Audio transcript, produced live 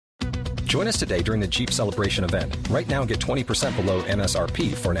Join us today during the Jeep Celebration event. Right now, get 20% below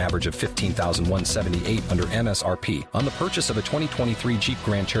MSRP for an average of $15,178 under MSRP on the purchase of a 2023 Jeep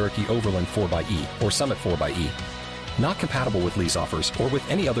Grand Cherokee Overland 4xE or Summit 4xE. Not compatible with lease offers or with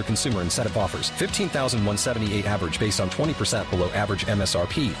any other consumer incentive offers. $15,178 average based on 20% below average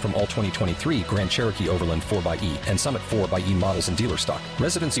MSRP from all 2023 Grand Cherokee Overland 4xE and Summit 4xE models in dealer stock.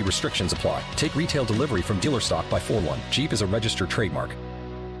 Residency restrictions apply. Take retail delivery from dealer stock by 4/1. Jeep is a registered trademark.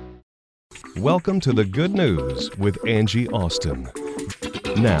 Welcome to the Good News with Angie Austin.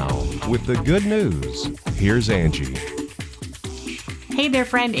 Now, with the good news, here's Angie. Hey there,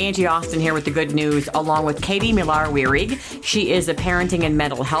 friend. Angie Austin here with the good news, along with Kaite Wirig. She is a parenting and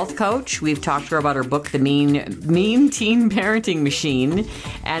mental health coach. We've talked to her about her book, The Mean Teen Parenting Machine,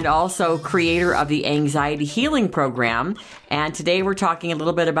 and also creator of the Anxiety Healing Program. And today we're talking a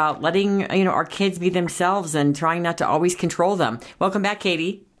little bit about letting our kids be themselves and trying not to always control them. Welcome back,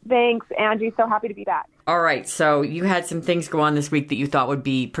 Kaite. Thanks, Angie. So happy to be back. All right. So you had some things go on this week that you thought would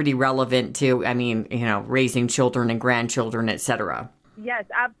be pretty relevant to, raising children and grandchildren, et cetera. Yes,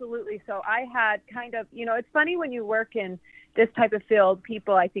 absolutely. So I had it's funny when you work in this type of field,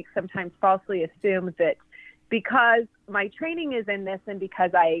 people I think sometimes falsely assume that because my training is in this and because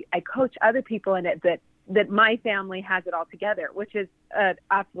I coach other people in it, that my family has it all together, which is an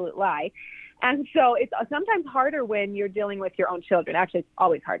absolute lie. And so it's sometimes harder when you're dealing with your own children. Actually, it's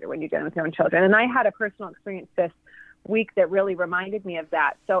always harder when you're dealing with your own children. And I had a personal experience this week that really reminded me of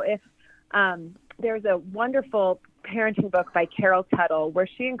that. So if there's a wonderful parenting book by Carol Tuttle where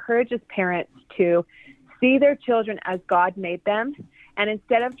she encourages parents to see their children as God made them. And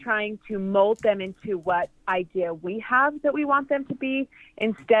instead of trying to mold them into what idea we have that we want them to be,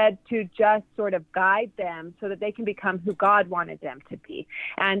 instead to just sort of guide them so that they can become who God wanted them to be.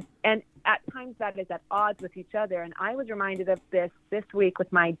 And at times that is at odds with each other. And I was reminded of this week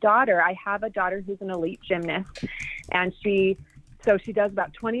with my daughter. I have a daughter who's an elite gymnast, and she does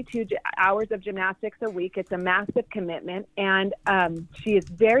about 22 hours of gymnastics a week. It's a massive commitment. And she is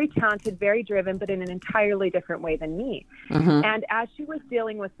very talented, very driven, but in an entirely different way than me. Mm-hmm. And as she was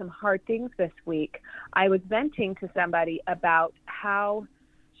dealing with some hard things this week, I was venting to somebody about how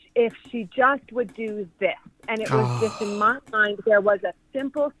if she just would do this, and it was just in my mind, there was a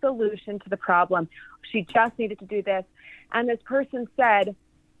simple solution to the problem. She just needed to do this. And this person said,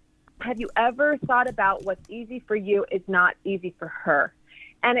 have you ever thought about what's easy for you is not easy for her?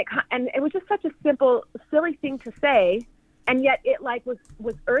 And it was just such a simple, silly thing to say. And yet it was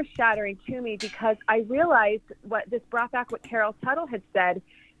earth shattering to me because I realized this brought back what Carol Tuttle had said,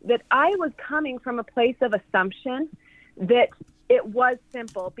 that I was coming from a place of assumption that it was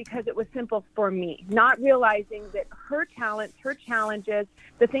simple because it was simple for me, not realizing that her talents, her challenges,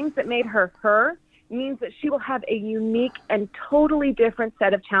 the things that made her her, means that she will have a unique and totally different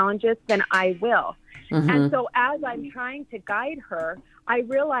set of challenges than I will. Mm-hmm. And so as I'm trying to guide her, I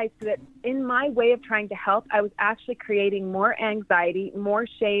realized that in my way of trying to help, I was actually creating more anxiety, more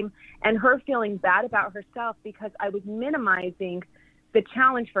shame, and her feeling bad about herself because I was minimizing the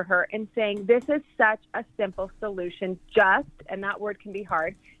challenge for her and saying, this is such a simple solution, and that word can be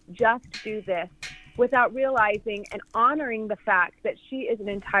hard, just do this, without realizing and honoring the fact that she is an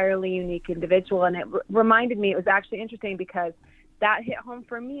entirely unique individual. And it reminded me, it was actually interesting because that hit home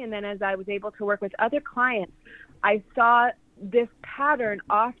for me. And then as I was able to work with other clients, I saw this pattern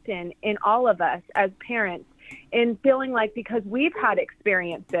often in all of us as parents in feeling like because we've had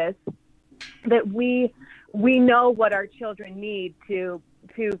experiences that we know what our children need to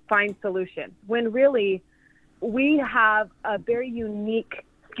find solutions, when really we have a very unique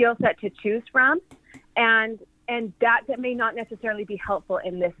skill set to choose from, and that may not necessarily be helpful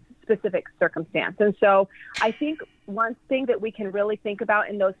in this specific circumstance. And so I think one thing that we can really think about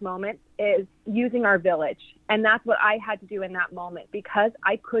in those moments is using our village. And that's what I had to do in that moment because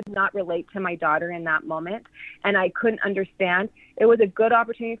I could not relate to my daughter in that moment and I couldn't understand. It was a good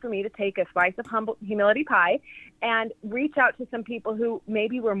opportunity for me to take a slice of humility pie and reach out to some people who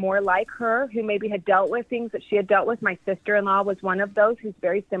maybe were more like her, who maybe had dealt with things that she had dealt with. My sister-in-law was one of those who's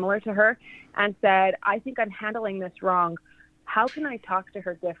very similar to her, and said, I think I'm handling this wrong. How can I talk to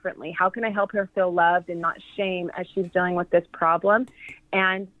her differently? How can I help her feel loved and not shame as she's dealing with this problem?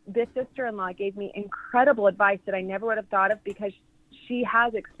 And this sister-in-law gave me incredible advice that I never would have thought of because she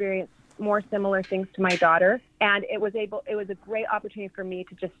has experienced more similar things to my daughter. And it was a great opportunity for me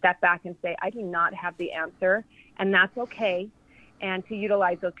to just step back and say, I do not have the answer, and that's okay, and to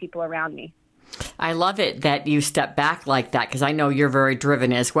utilize those people around me. I love it that you step back like that because I know you're very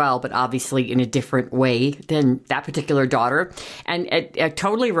driven as well, but obviously in a different way than that particular daughter. And it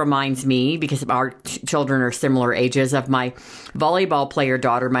totally reminds me, because our children are similar ages, of my volleyball player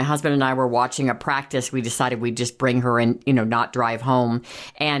daughter. My husband and I were watching a practice. We decided we'd just bring her and, not drive home.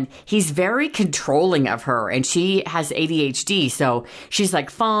 And he's very controlling of her, and she has ADHD. So she's like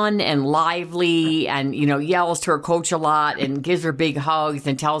fun and lively and, yells to her coach a lot and gives her big hugs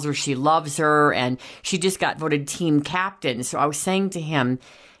and tells her she loves her. And she just got voted team captain. So I was saying to him,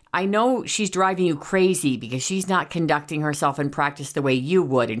 I know she's driving you crazy because she's not conducting herself in practice the way you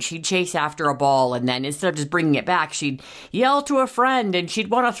would. And she'd chase after a ball, and then instead of just bringing it back, she'd yell to a friend and she'd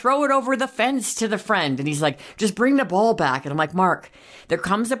want to throw it over the fence to the friend. And he's like, just bring the ball back. And I'm like, Mark, there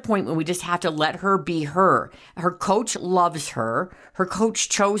comes a point when we just have to let her be her. Her coach loves her. Her coach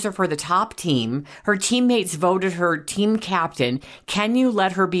chose her for the top team. Her teammates voted her team captain. Can you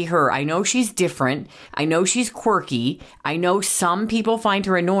let her be her? I know she's different. I know she's quirky. I know some people find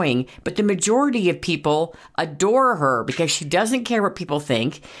her annoying, but the majority of people adore her because she doesn't care what people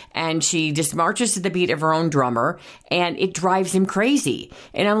think, and she just marches to the beat of her own drummer, and it drives him crazy.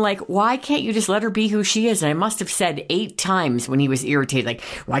 And I'm like, why can't you just let her be who she is? And I must have said 8 times when he was irritated, like,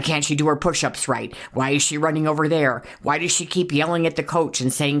 why can't she do her push-ups right? Why is she running over there? Why does she keep yelling at the coach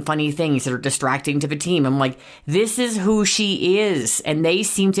and saying funny things that are distracting to the team? I'm like, this is who she is, and they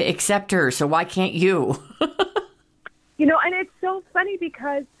seem to accept her, so why can't you? And it's so funny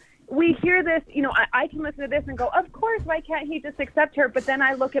because we hear this, I can listen to this and go, of course, why can't he just accept her? But then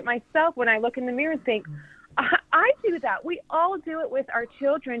I look at myself when I look in the mirror and think, I do that. We all do it with our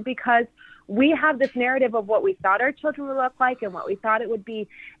children because we have this narrative of what we thought our children would look like and what we thought it would be.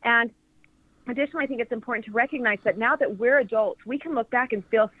 And additionally, I think it's important to recognize that now that we're adults, we can look back and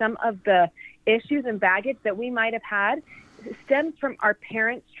feel some of the issues and baggage that we might have had stems from our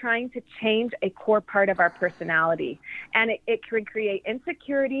parents trying to change a core part of our personality. And it can create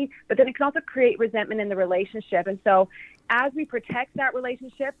insecurity, but then it can also create resentment in the relationship. And so as we protect that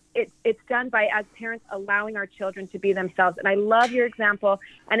relationship, it's done by, as parents, allowing our children to be themselves. And I love your example.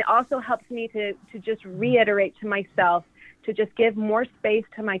 And it also helps me to just reiterate to myself to just give more space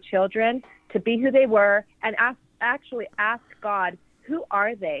to my children to be who they were and ask God, who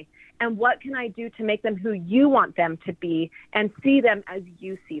are they? And what can I do to make them who you want them to be and see them as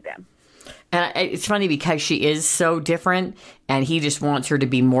you see them? And it's funny because she is so different, and he just wants her to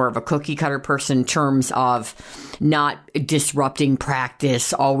be more of a cookie cutter person in terms of not disrupting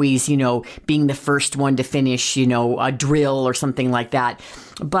practice, always, being the first one to finish, a drill or something like that.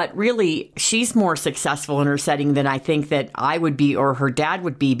 But really, she's more successful in her setting than I think that I would be or her dad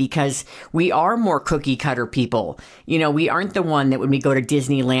would be, because we are more cookie cutter people. We aren't the one that when we go to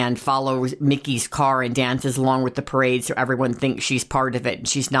Disneyland follows Mickey's car and dances along with the parade so everyone thinks she's part of it and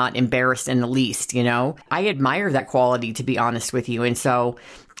she's not embarrassed in the least, I admire that quality, to be honest with you. And so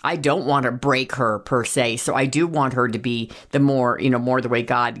I don't want to break her per se. So I do want her to be the more the way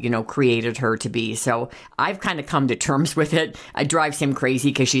God, created her to be. So I've kind of come to terms with it. It drives him crazy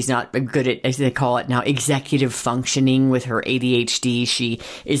because she's not good at, as they call it now, executive functioning with her ADHD. She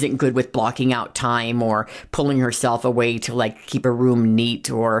isn't good with blocking out time or pulling herself away to keep a room neat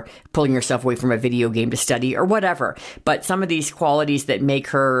or pulling herself away from a video game to study or whatever. But some of these qualities that make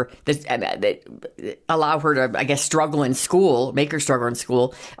her, that allow her to, I guess, make her struggle in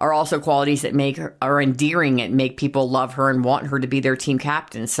school, are also qualities that are endearing and make people love her and want her to be their team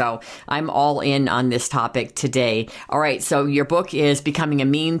captain. So I'm all in on this topic today. All right. So your book is Becoming a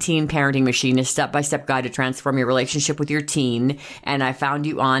Mean Teen Parenting Machine, a step-by-step guide to transform your relationship with your teen. And I found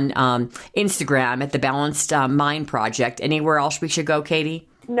you on Instagram at the Balanced Mind Project. Anywhere else we should go, Katie?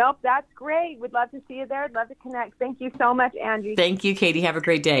 Nope, that's great. We'd love to see you there. I'd love to connect. Thank you so much, Angie. Thank you, Katie. Have a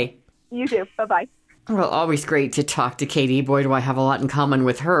great day. You too. Bye-bye. Well, always great to talk to Katie. Boy, do I have a lot in common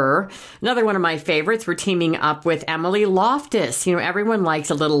with her. Another one of my favorites, we're teaming up with Emily Loftiss. Everyone likes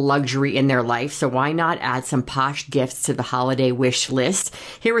a little luxury in their life, so why not add some Posh gifts to the holiday wish list?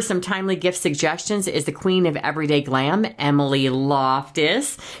 Here are some timely gift suggestions. Is the queen of everyday glam, Emily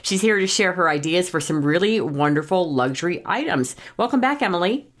Loftiss. She's here to share her ideas for some really wonderful luxury items. Welcome back,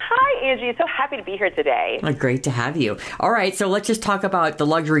 Emily. Hi, Angie. So happy to be here today. Oh, great to have you. All right, so let's just talk about the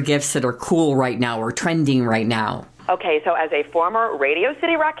luxury gifts that are cool right now or trending right now. Okay, so as a former Radio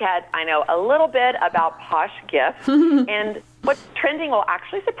City Rockette, I know a little bit about Posh gifts. And what's trending will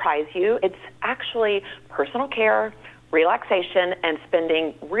actually surprise you. It's actually personal care, relaxation, and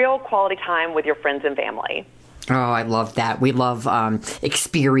spending real quality time with your friends and family. Oh, I love that. We love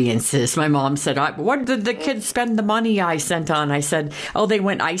experiences. My mom said, what did the kids spend the money I sent on? I said, they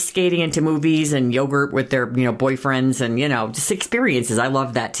went ice skating into movies and yogurt with their, boyfriends and, just experiences. I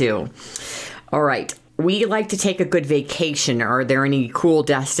love that too. All right. We like to take a good vacation. Are there any cool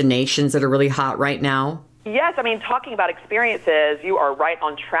destinations that are really hot right now? Yes, I mean, talking about experiences, you are right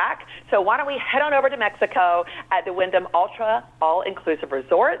on track. So why don't we head on over to Mexico at the Wyndham Ultra All-Inclusive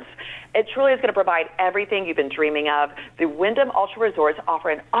Resorts. It truly is going to provide everything you've been dreaming of. The Wyndham Ultra Resorts offer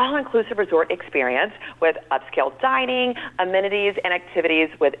an all-inclusive resort experience with upscale dining, amenities, and activities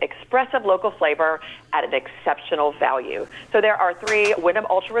with expressive local flavor at an exceptional value. So there are 3 Wyndham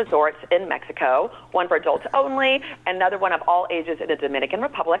Ultra Resorts in Mexico, one for adults only, another one of all ages in the Dominican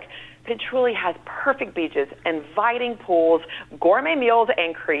Republic. It truly has perfect beaches, inviting pools, gourmet meals,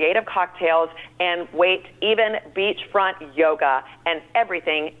 and creative cocktails, and wait, even beachfront yoga, and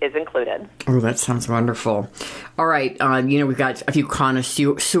everything is included. Oh, that sounds wonderful. All right. We've got a few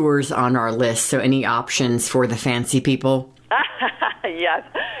connoisseurs on our list. So any options for the fancy people? Yes.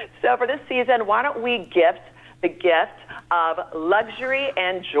 So for this season, why don't we gift the gift of luxury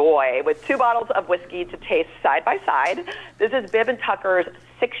and joy with 2 bottles of whiskey to taste side by side. This is Bibb & Tucker's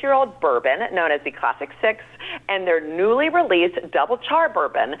 6-year-old bourbon, known as the Classic 6, and their newly released Double Char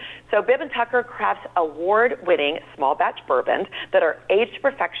bourbon. So Bibb & Tucker crafts award-winning small batch bourbons that are aged to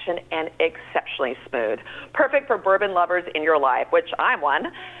perfection and exceptionally smooth. Perfect for bourbon lovers in your life, which I'm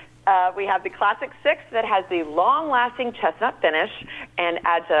one. We have the Classic 6 that has the long-lasting chestnut finish and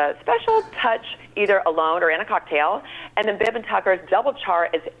adds a special touch either alone or in a cocktail. And then Bibb & Tucker's Double Char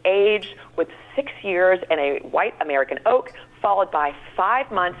is aged with 6 years in a white American oak, followed by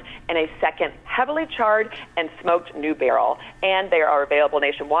 5 months in a second heavily charred and smoked new barrel. And they are available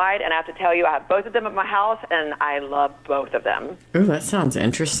nationwide. And I have to tell you, I have both of them at my house, and I love both of them. Oh, that sounds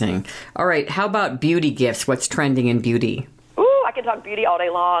interesting. All right, how about beauty gifts? What's trending in beauty? I can talk beauty all day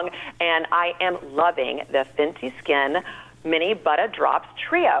long, and I am loving the Fenty Skin Mini Butter Drops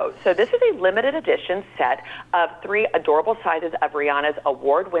Trio. So this is a limited edition set of 3 adorable sizes of Rihanna's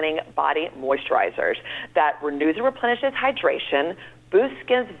award-winning body moisturizers that renews and replenishes hydration, boosts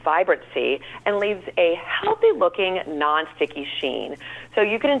skin's vibrancy, and leaves a healthy-looking, non-sticky sheen. So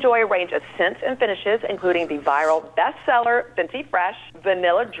you can enjoy a range of scents and finishes, including the viral bestseller Fenty Fresh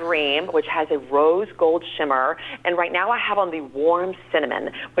Vanilla Dream, which has a rose gold shimmer, and right now I have on the Warm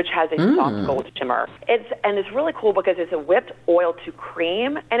Cinnamon, which has a soft gold shimmer. It's really cool because it's a whipped oil to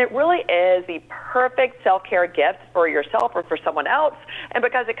cream, and it really is the perfect self-care gift for yourself or for someone else. And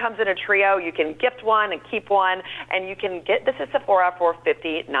because it comes in a trio, you can gift one and keep one, and you can get this at Sephora for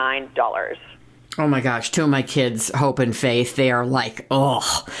 $59. Oh my gosh, 2 of my kids, Hope and Faith, they are like,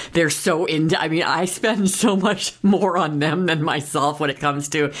 they're so into, I spend so much more on them than myself when it comes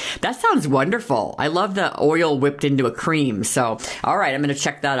to, that sounds wonderful. I love the oil whipped into a cream. So, all right, I'm going to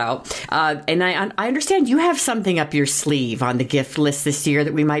check that out. And I understand you have something up your sleeve on the gift list this year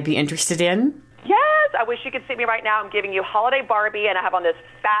that we might be interested in. Yes, I wish you could see me right now. I'm giving you Holiday Barbie, and I have on this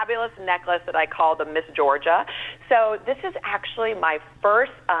fabulous necklace that I call the Miss Georgia. So this is actually my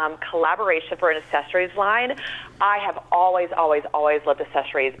first collaboration for an accessories line. I have always loved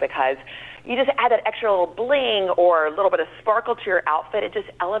accessories because you just add that extra little bling or a little bit of sparkle to your outfit. It just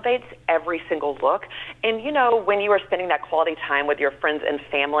elevates every single look. And, when you are spending that quality time with your friends and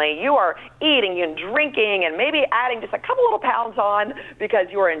family, you are eating and drinking and maybe adding just a couple little pounds on because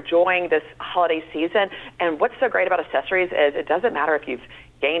you are enjoying this holiday season. And what's so great about accessories is it doesn't matter if you've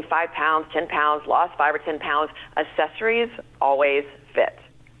gained 5 pounds, 10 pounds, lost 5 or 10 pounds. Accessories always fit.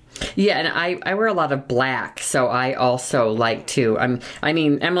 Yeah, and I wear a lot of black, so I also like to.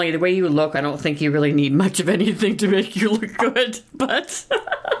 Emily, the way you look, I don't think you really need much of anything to make you look good. But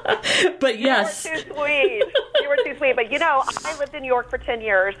yes. You were too sweet. You were too sweet. But, I lived in New York for 10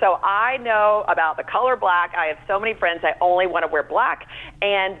 years, so I know about the color black. I have so many friends that only want to wear black,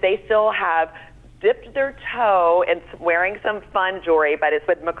 and they still have dipped their toe in wearing some fun jewelry, but it's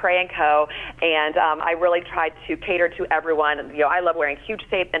with McRae & Co. And I really tried to cater to everyone. I love wearing huge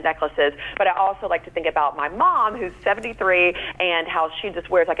statement necklaces, but I also like to think about my mom, who's 73, and how she just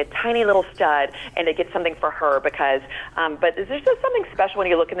wears like a tiny little stud, and to get something for her because, but there's just something special when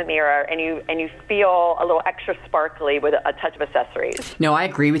you look in the mirror and you feel a little extra sparkly with a touch of accessories. No, I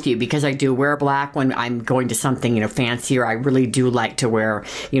agree with you because I do wear black when I'm going to something, fancier. I really do like to wear,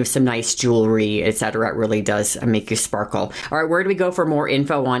 some nice jewelry, etc. It really does make you sparkle. All right, where do we go for more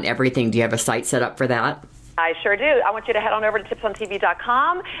info on everything? Do you have a site set up for that? I sure do. I want you to head on over to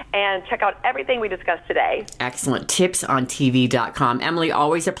tipsontv.com and check out everything we discussed today. Excellent. Tipsontv.com. Emily,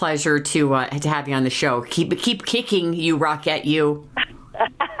 always a pleasure to have you on the show. Keep kicking, you Rockette, you.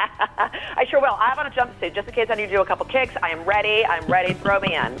 I sure will. I have on a jumpsuit just in case I need to do a couple kicks. I am ready. I'm ready. Throw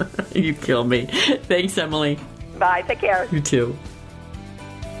me in. You kill me. Thanks, Emily. Bye. Take care. You too.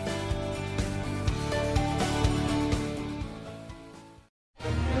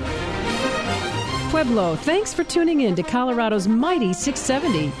 Pueblo. Thanks for tuning in to Colorado's mighty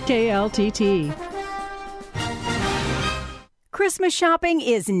 670 KLTT. Christmas shopping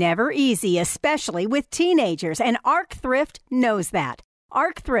is never easy, especially with teenagers, and Arc Thrift knows that.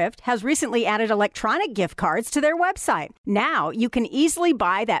 Arc Thrift has recently added electronic gift cards to their website. Now you can easily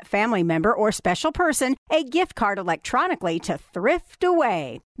buy that family member or special person a gift card electronically to thrift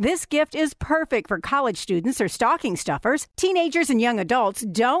away. This gift is perfect for college students or stocking stuffers. Teenagers and young adults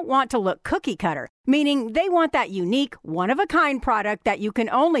don't want to look cookie cutter, meaning they want that unique, one-of-a-kind product that you can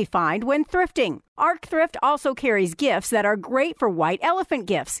only find when thrifting. Arc Thrift also carries gifts that are great for white elephant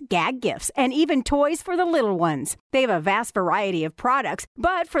gifts, gag gifts, and even toys for the little ones. They have a vast variety of products,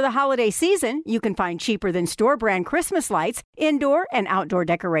 but for the holiday season, you can find cheaper than store-brand Christmas lights, indoor and outdoor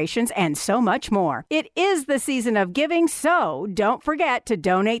decorations, and so much more. It is the season of giving, so don't forget to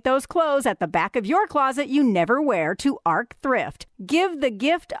donate those clothes at the back of your closet you never wear to Arc Thrift. Give the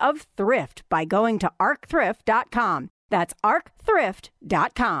gift of thrift by going to arcthrift.com. That's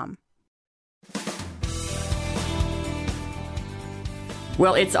arcthrift.com.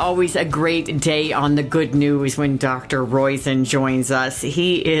 Well, it's always a great day on the good news when Dr. Roizen joins us.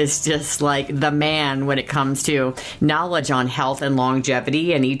 He is just like the man when it comes to knowledge on health and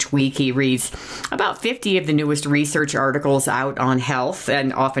longevity. And each week he reads about 50 of the newest research articles out on health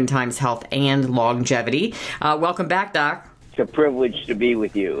and oftentimes health and longevity. Welcome back, Doc. It's a privilege to be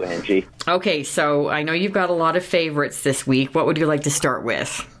with you, Angie. Okay, so I know you've got a lot of favorites this week. What would you like to start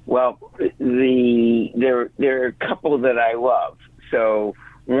with? Well, there are a couple that I love. So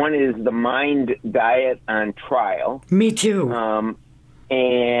one is the Mind Diet on Trial. Me too.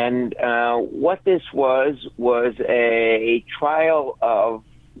 What this was a trial of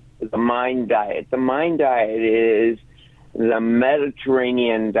the Mind Diet. The Mind Diet is the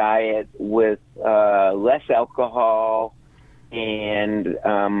Mediterranean diet with less alcohol and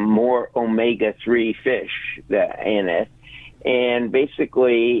more omega-3 fish in it. And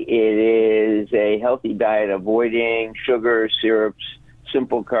basically, it is a healthy diet avoiding sugar, syrups,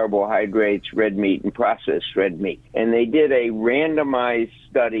 simple carbohydrates, red meat, and processed red meat. And they did a randomized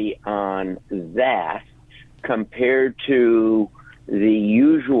study on that compared to the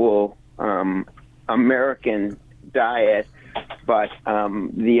usual American diet. But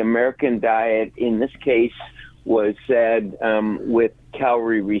the American diet, in this case, was said with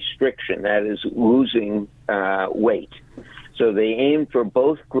calorie restriction, that is, losing weight. So they aimed for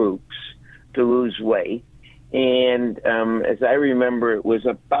both groups to lose weight. And as I remember, it was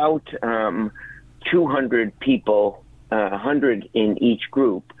about 200 people, 100 in each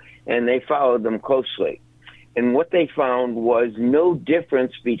group, and they followed them closely. And what they found was no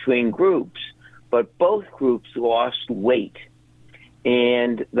difference between groups, but both groups lost weight.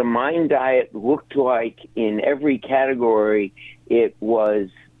 And the Mind Diet looked like in every category it was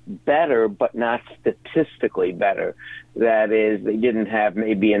better, but not statistically better. That is, they didn't have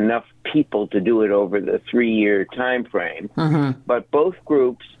maybe enough people to do it over the 3-year time frame. Mm-hmm. But both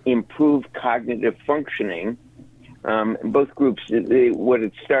groups improved cognitive functioning. Both groups, what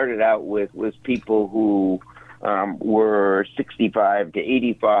it started out with was people who were 65 to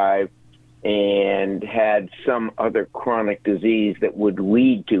 85 and had some other chronic disease that would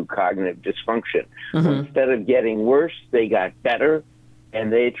lead to cognitive dysfunction. Mm-hmm. Instead of getting worse, they got better,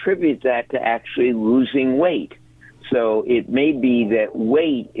 and they attribute that to actually losing weight. So it may be that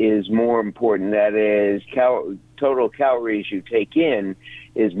weight is more important, that is, total calories you take in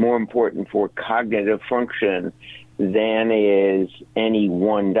is more important for cognitive function than is any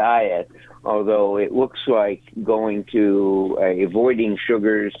one diet, although it looks like going to avoiding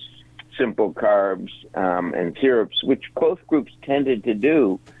sugars, simple carbs, and syrups, which both groups tended to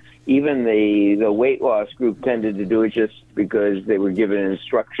do. Even the weight loss group tended to do it just because they were given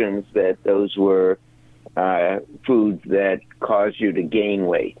instructions that those were foods that cause you to gain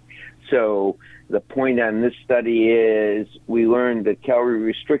weight. So the point on this study is we learned that calorie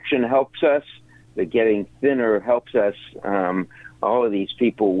restriction helps us, that getting thinner helps us. All of these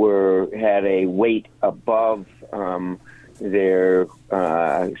people had a weight above their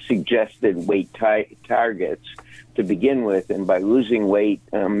suggested weight targets to begin with, and by losing weight,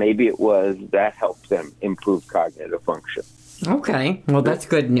 maybe it was that helped them improve cognitive function. Okay, well, that's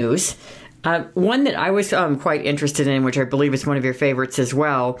good news. One that I was quite interested in, which I believe is one of your favorites as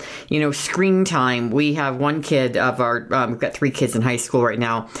well, screen time. We have one kid of our, we've got 3 kids in high school right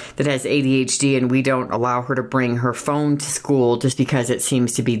now that has ADHD, and we don't allow her to bring her phone to school just because it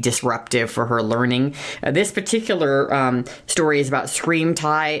seems to be disruptive for her learning. This particular story is about screen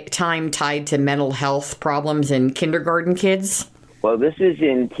time tied to mental health problems in kindergarten kids. Well, this is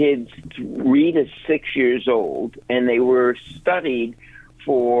in kids 3 to 6 years old, and they were studied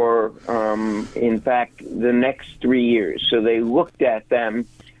for, in fact, the next 3 years. So they looked at them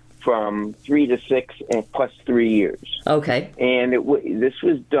from 3 to 6 and plus 3 years. Okay. And this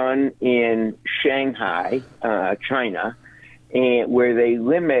was done in Shanghai, China, and where they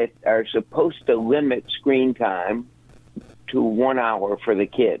are supposed to limit screen time to 1 hour for the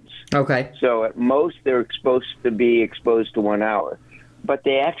kids. Okay. So at most they're supposed to be exposed to 1 hour. But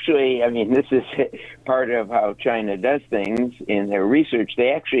they actually, I mean, this is part of how China does things in their research. They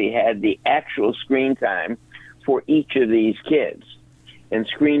actually had the actual screen time for each of these kids. And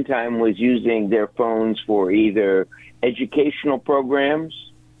screen time was using their phones for either educational programs,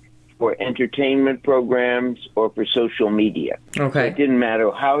 for entertainment programs, or for social media. Okay. So it didn't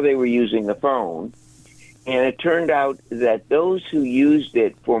matter how they were using the phone. And it turned out that those who used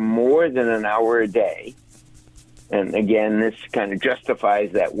it for more than an hour a day, and again, this kind of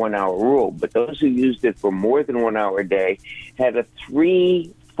justifies that 1 hour rule, but those who used it for more than 1 hour a day had a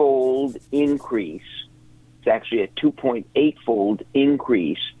 3-fold increase. It's actually a 2.8-fold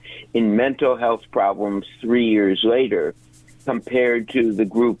increase in mental health problems 3 years later compared to the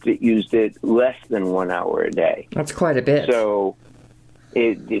group that used it less than 1 hour a day. That's quite a bit. So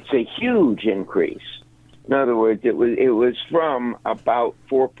it's a huge increase. In other words, it was from about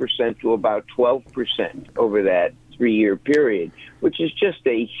 4% to about 12% over that 3-year period, which is just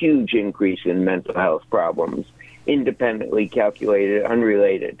a huge increase in mental health problems, independently calculated,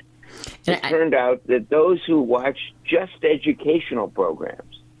 unrelated. It turned out that those who watched just educational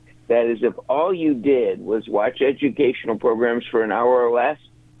programs, that is, if all you did was watch educational programs for an hour or less,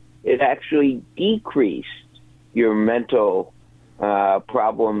 it actually decreased your mental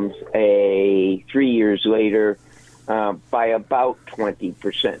problems 3 years later by about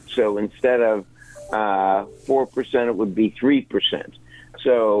 20%. So instead of 4%, it would be 3%.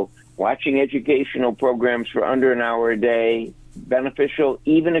 So watching educational programs for under an hour a day, beneficial.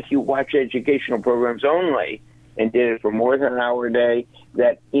 Even if you watch educational programs only and did it for more than an hour a day,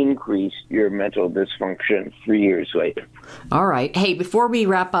 that increased your mental dysfunction 3 years later. All right. Hey, before we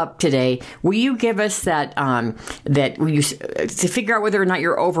wrap up today, will you give us that to figure out whether or not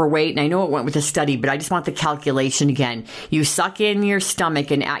you're overweight? And I know it went with a study, but I just want the calculation again. You suck in your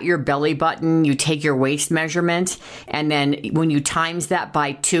stomach, and at your belly button, you take your waist measurement, and then when you times that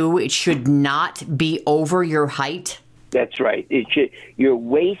by 2, it should not be over your height. That's right. Your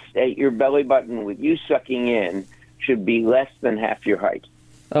waist at your belly button with you sucking in should be less than half your height.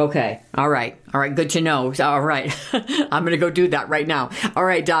 Okay. All right. Good to know. All right. I'm going to go do that right now. All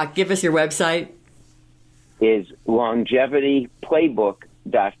right, Doc, give us your website. Is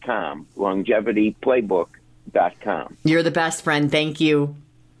longevityplaybook.com. Longevityplaybook.com. You're the best, friend. Thank you.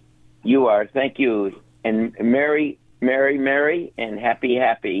 You are. Thank you. And Merry, and happy.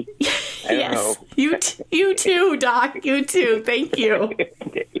 I don't know. You too, Doc. You too. Thank you.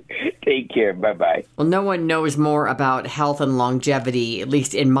 Take care. Bye-bye. Well, no one knows more about health and longevity, at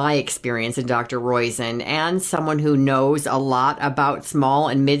least in my experience, than Dr. Roizen, and someone who knows a lot about small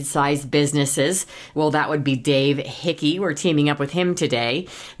and mid-sized businesses. Well, that would be Dave Hickey. We're teaming up with him today.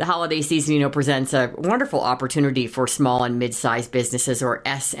 The holiday season, presents a wonderful opportunity for small and mid-sized businesses, or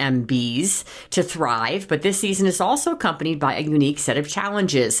SMBs, to thrive. But this season is also accompanied by a unique set of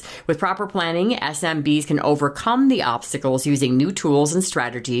challenges. With proper planning, SMBs can overcome the obstacles using new tools and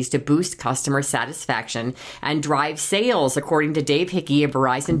strategies to boost customer satisfaction and drive sales, according to Dave Hickey of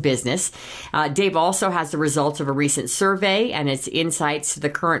Verizon Business. Dave also has the results of a recent survey and its insights to the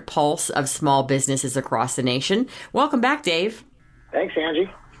current pulse of small businesses across the nation. Welcome back, Dave. Thanks, Angie.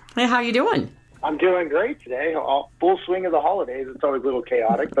 Hey, how you doing? I'm doing great today. Full swing of the holidays. It's always a little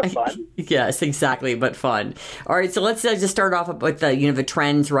chaotic, but fun. Yes, exactly, but fun. All right, so let's just start off with the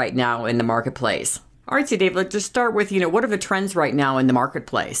trends right now in the marketplace. All right, so Dave, let's just start with, what are the trends right now in the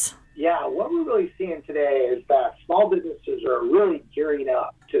marketplace? Yeah, what we're really seeing today is that small businesses are really gearing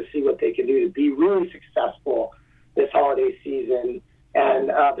up to see what they can do to be really successful this holiday season. And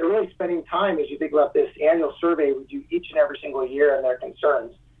they're really spending time, as you think about this annual survey we do each and every single year, and their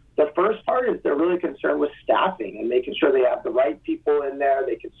concerns. The first part is they're really concerned with staffing and making sure they have the right people in there,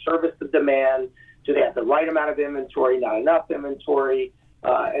 they can service the demand, do they have the right amount of inventory, not enough inventory.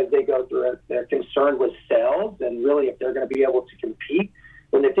 As they go through it, they're concerned with sales and really if they're going to be able to compete.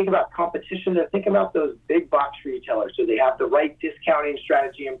 When they think about competition, they're thinking about those big box retailers. Do they have the right discounting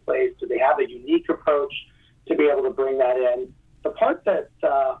strategy in place? Do they have a unique approach to be able to bring that in? The part that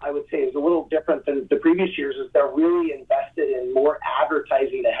I would say is a little different than the previous years is they're really invested in more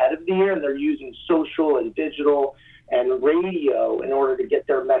advertising ahead of the year, and they're using social and digital and radio in order to get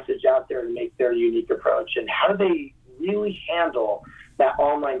their message out there and make their unique approach. And how do they really handle that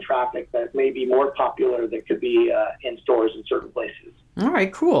online traffic that may be more popular that could be in stores in certain places? All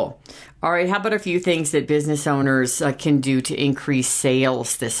right, cool. All right, how about a few things that business owners can do to increase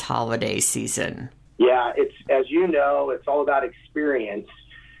sales this holiday season? Yeah, it's, as you know, it's all about experience.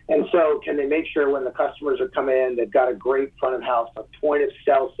 And so can they make sure when the customers are coming in, they've got a great front of house, the point of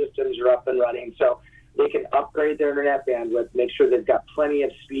sale systems are up and running. So they can upgrade their internet bandwidth, make sure they've got plenty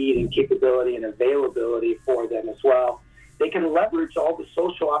of speed and capability and availability for them as well. They can leverage all the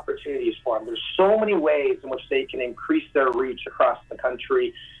social opportunities for them. There's so many ways in which they can increase their reach across the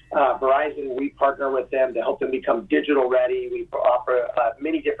country. Verizon, we partner with them to help them become digital ready. We offer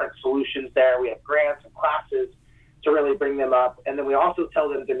many different solutions there. We have grants and classes to really bring them up. And then we also tell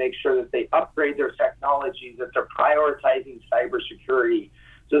them to make sure that they upgrade their technologies, that they're prioritizing cybersecurity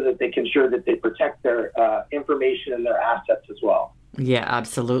so that they can ensure that they protect their information and their assets as well. Yeah,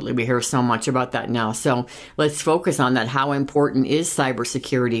 absolutely. We hear so much about that now. So let's focus on that. How important is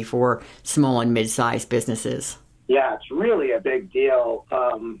cybersecurity for small and mid-sized businesses? Yeah, it's really a big deal.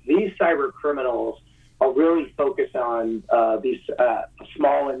 These cyber criminals are really focused on these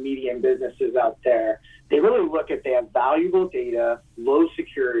small and medium businesses out there. They really look at, they have valuable data, low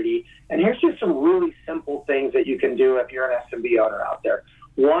security, and here's just some really simple things that you can do if you're an SMB owner out there.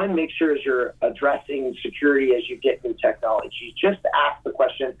 One, make sure as you're addressing security as you get new technology, just ask the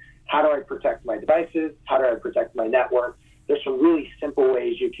question, how do I protect my devices? How do I protect my network? There's some really simple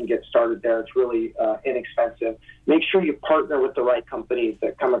ways you can get started there. It's really inexpensive. Make sure you partner with the right companies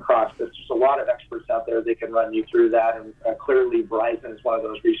that come across this. There's a lot of experts out there that can run you through that, and clearly Roizen is one of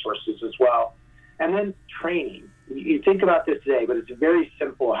those resources as well. And then training. You think about this today, but it's very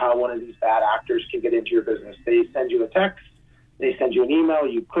simple how one of these bad actors can get into your business. They send you a text, they send you an email,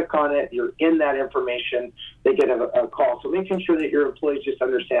 you click on it, you're in that information, they get a call. So making sure that your employees just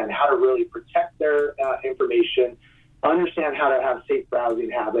understand how to really protect their information, understand how to have safe browsing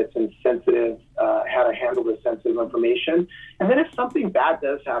habits and how to handle the sensitive information. And then if something bad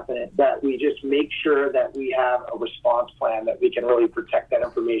does happen, that we just make sure that we have a response plan that we can really protect that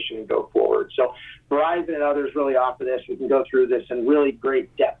information and go forward. So Verizon and others really offer this. We can go through this in really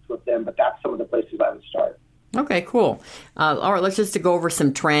great depth with them, but that's some of the places I would start. Okay, cool. All right, let's just go over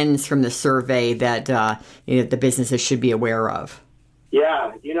some trends from the survey that the businesses should be aware of.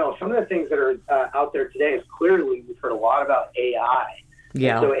 Yeah, some of the things that are out there today is clearly we've heard a lot about AI.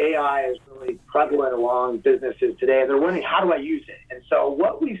 Yeah. And so AI is really prevalent along businesses today, and they're wondering, how do I use it? And so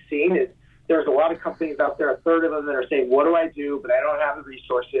what we've seen is there's a lot of companies out there, a third of them that are saying, what do I do, but I don't have the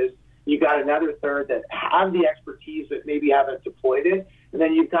resources. You've got another third that have the expertise but maybe haven't deployed it. And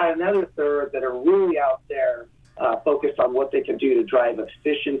then you've got another third that are really out there focused on what they can do to drive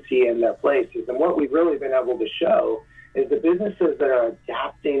efficiency in their places. And what we've really been able to show is the businesses that are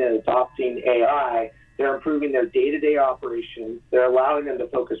adapting and adopting AI, they're improving their day-to-day operations. They're allowing them to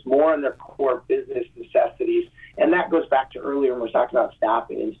focus more on their core business necessities. And that goes back to earlier when we were talking about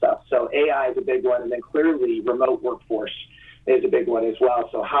staffing and stuff. So AI is a big one. And then clearly remote workforce is a big one as well.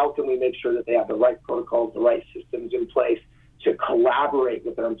 So how can we make sure that they have the right protocols, the right systems in place to collaborate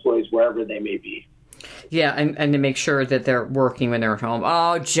with their employees wherever they may be? Yeah, and to make sure that they're working when they're at home.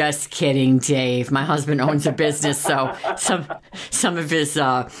 Oh, just kidding, Dave. My husband owns a business, so some of his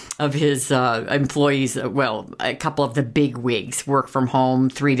employees, well, a couple of the big wigs work from home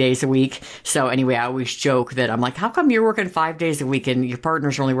 3 days a week. So anyway, I always joke that I'm like, how come you're working 5 days a week and your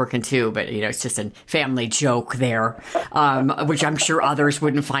partner's only working 2? But it's just a family joke there, which I'm sure others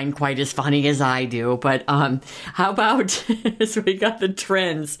wouldn't find quite as funny as I do. But how about so we got the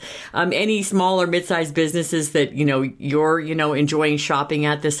trends? Any small or mid-sized businesses that you're enjoying shopping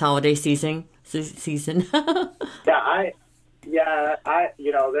at this holiday season? There's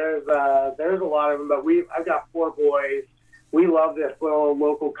a lot of them, but I've got 4 boys. We love this little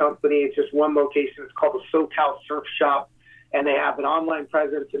local company. It's just one location. It's called the SoCal Surf Shop, and they have an online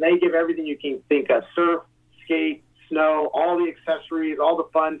presence, and they give everything you can think of: surf, skate, snow, all the accessories, all the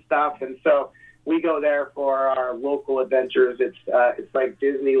fun stuff. And so we go there for our local adventures. It's like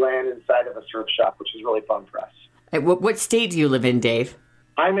Disneyland inside of a surf shop, which is really fun for us. Hey, what state do you live in, Dave?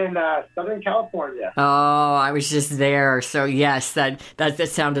 I'm in Southern California. Oh, I was just there. So yes, that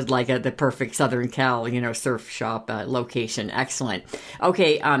sounded like the perfect Southern Cal, surf shop location. Excellent.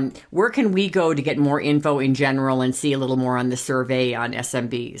 Okay, where can we go to get more info in general and see a little more on the survey on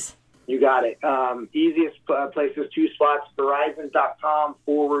SMBs? You got it. Easiest places, 2 spots,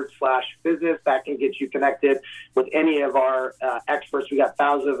 Verizon.com/business. That can get you connected with any of our experts. We got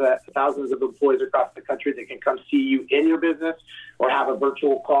thousands of employees across the country that can come see you in your business or have a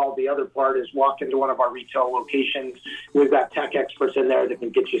virtual call. The other part is walk into one of our retail locations. We've got tech experts in there that can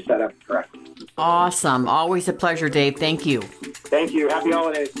get you set up correct. Awesome. Always a pleasure, Dave. Thank you. Thank you. Happy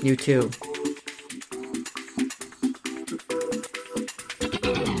holidays. You too.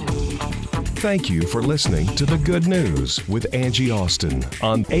 Thank you for listening to The Good News with Angie Austin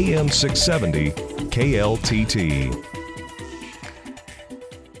on AM 670 KLTT.